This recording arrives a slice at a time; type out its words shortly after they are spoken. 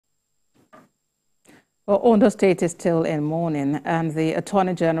Well, Ondo State is still in mourning, and the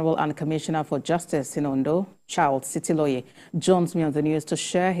Attorney General and Commissioner for Justice in Ondo, Charles Titiloye, joins me on the news to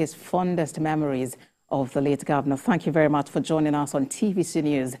share his fondest memories of the late governor. Thank you very much for joining us on TVC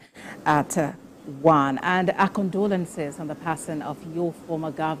News at 1. And our condolences on the passing of your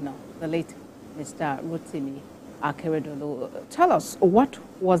former governor, the late Mr. Rotimi Akeredolu. Tell us, what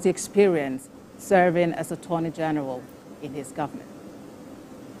was the experience serving as Attorney General in his government?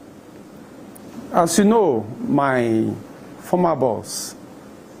 As you know, my former boss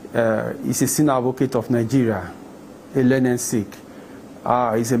is a senior advocate of Nigeria, a learned Sikh.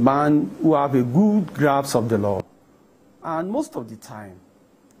 He's a man who has a good grasp of the law. And most of the time,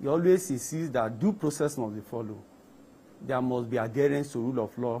 he always insists that due process must be followed. There must be adherence to rule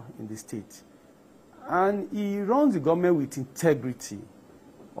of law in the state. And he runs the government with integrity,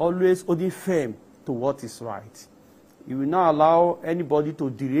 always holding firm to what is right. He will not allow anybody to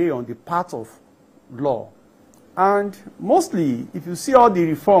derail on the path of law. And mostly, if you see all the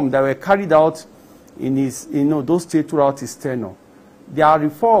reforms that were carried out in his, those states throughout his tenure, there are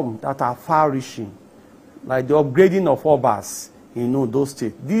reforms that are far-reaching, like the upgrading of obas in those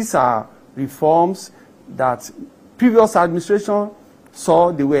states. These are reforms that previous administration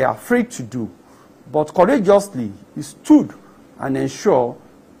saw they were afraid to do, but courageously he stood and ensured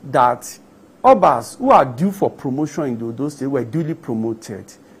that obas who are due for promotion in those states were duly promoted.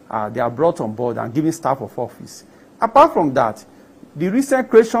 They are brought on board and given staff of office. Apart from that, the recent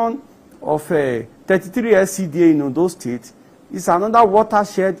creation of 33 SCDA in those states is another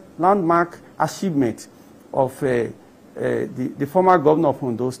watershed landmark achievement of the former governor of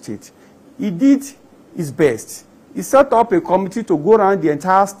Ondo State. He did his best. He set up a committee to go around the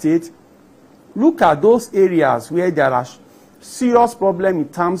entire state, look at those areas where there are serious problems in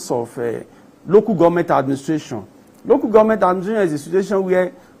terms of local government administration. Local government administration is a situation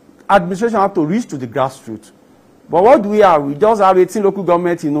where administration have to reach to the grassroots. But what do we have? We just have 18 local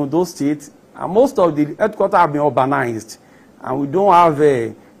governments in those states, and most of the headquarters have been urbanized, and we don't have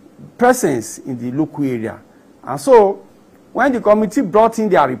a presence in the local area. And so, when the committee brought in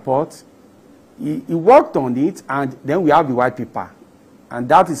their report, he worked on it, and then we have the white paper. And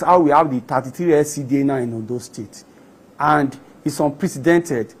that is how we have the 33 SCDA now in those states. And it's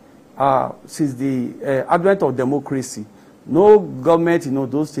unprecedented since the advent of democracy. No government in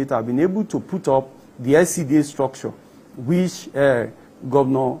those states have been able to put up the SCDA structure, which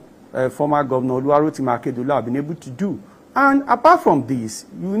former Governor Akeredolu have been able to do. And apart from this,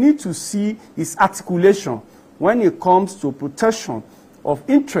 you need to see his articulation when it comes to protection of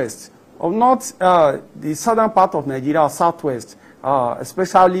interests of not the southern part of Nigeria or southwest,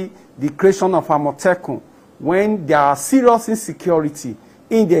 especially the creation of Amotekun, when there are serious insecurity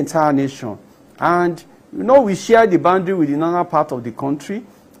in the entire nation. And we share the boundary with another part of the country,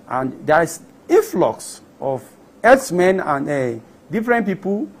 and there is influx of herdsmen and different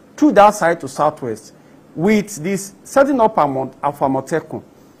people through that side to southwest. With this setting up of Amotekun,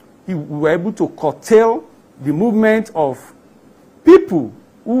 we were able to curtail the movement of people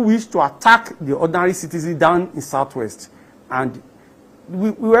who wish to attack the ordinary citizens down in southwest. And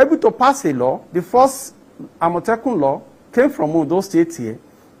we were able to pass a law. The first Amotekun law came from Ondo State here.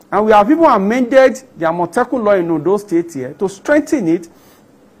 And we have even amended the Amotekun law in Ondo State here to strengthen it,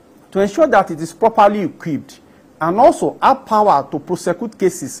 to ensure that it is properly equipped, and also have power to prosecute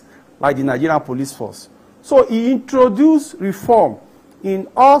cases like the Nigerian police force. So he introduced reform in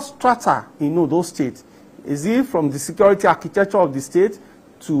all strata in Ondo State. Is it from the security architecture of the state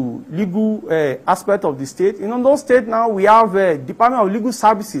to legal aspect of the state? In Ondo State now we have a Department of Legal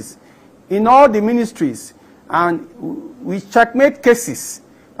Services in all the ministries, and we checkmate cases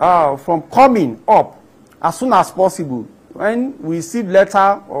from coming up as soon as possible. When we receive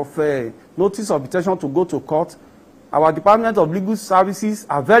letter of notice of detention to go to court, our Department of Legal Services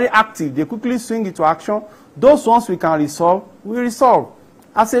are very active. They quickly swing into action. Those ones we can resolve, we resolve.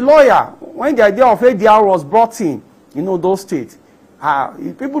 As a lawyer, when the idea of ADR was brought in those states,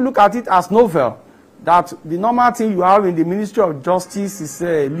 people look at it as novel, that the normal thing you have in the Ministry of Justice is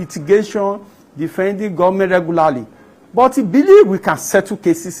litigation, defending government regularly. But he believes we can settle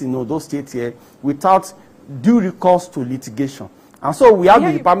cases in those states here without due recourse to litigation. And so we have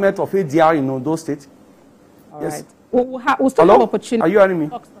the Department of ADR in those states. All yes. Right. We'll still have opportunity. Are you hearing me?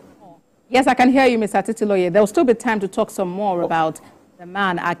 Yes, I can hear you, Mr. Titiloye. There will still be time to talk some more about the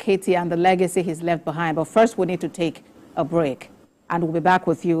man, Aketi, and the legacy he's left behind. But first, we need to take a break. And we'll be back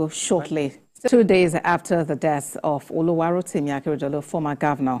with you shortly. 2 days after the death of Rotimi Akeredolu, former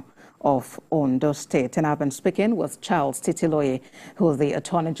governor of Ondo State. And I've been speaking with Charles Titiloye, who is the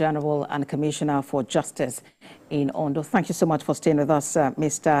Attorney General and Commissioner for Justice in Ondo. Thank you so much for staying with us,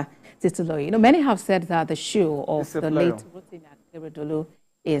 Mr. Titiloye. You know, many have said that the shoe of the late Rotimi Akeredolu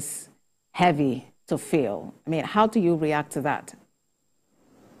is heavy to fill. I mean, how do you react to that?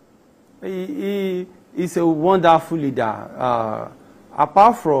 He is a wonderful leader.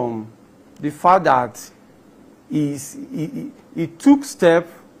 Apart from the fact that he took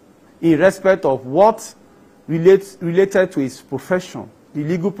steps in respect of what related to his profession, the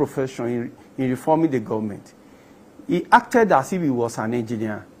legal profession, in reforming the government. He acted as if he was an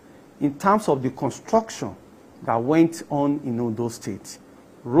engineer in terms of the construction that went on in Ondo State.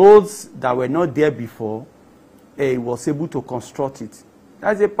 Roads that were not there before, he was able to construct it.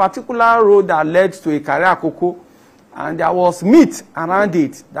 There's a particular road that led to Akeredolu, and there was myth around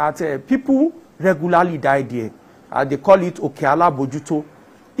it that people regularly died there. They call it Okeala Bojuto.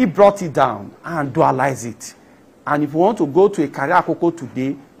 He brought it down and dualized it. And if you want to go to Akeredolu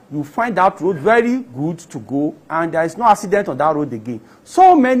today, you find that road very good to go, and there is no accident on that road again.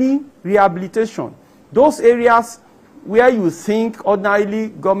 So many rehabilitation. Those areas where you think ordinarily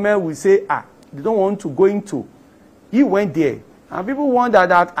government will say, they don't want to go into. He went there. And people wonder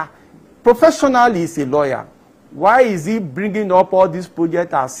that, professionally he's a lawyer. Why is he bringing up all these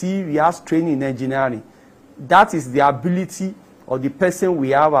projects as if he has training in engineering? That is the ability of the person we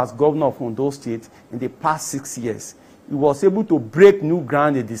have as governor of Ondo State in the past 6 years. He was able to break new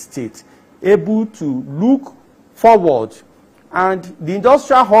ground in the state, able to look forward. And the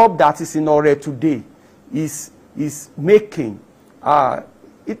industrial hub that is in Ore today is making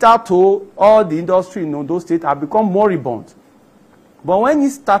Itato, all the industry in Ondo State have become moribund. But when he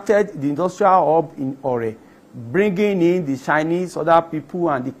started the industrial hub in Ore, bringing in the Chinese, other people,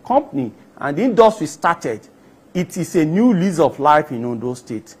 and the company, and the industry started, it is a new lease of life in Ondo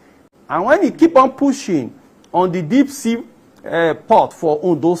State. And when he keep on pushing on the deep sea port for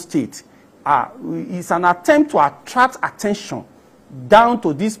Ondo State, it's an attempt to attract attention down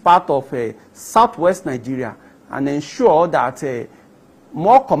to this part of southwest Nigeria and ensure that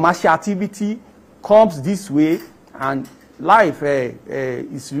more commercial activity comes this way and life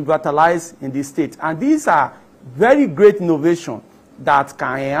is revitalized in the state. And these are very great innovation that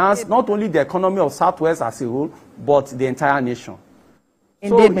can enhance not only the economy of Southwest as a whole, but the entire nation.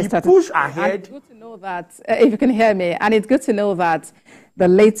 Indeed, so he pushed ahead. It's good to know that, if you can hear me, and it's good to know that the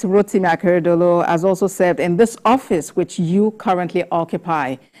late Rotimi Akeredolu has also served in this office which you currently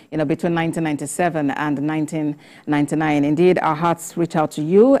occupy, you know, between 1997 and 1999. Indeed, our hearts reach out to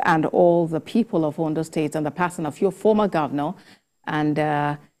you and all the people of Ondo State and the passing of your former governor. And,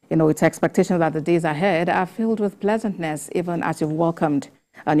 you know, it's expectation that the days ahead are filled with pleasantness, even as you've welcomed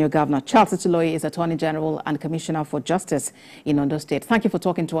our new governor. Charles Titiloye is Attorney General and Commissioner for Justice in Ondo State. Thank you for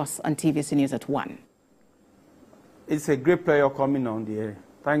talking to us on TVC News at 1. It's a great pleasure coming on the air.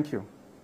 Thank you.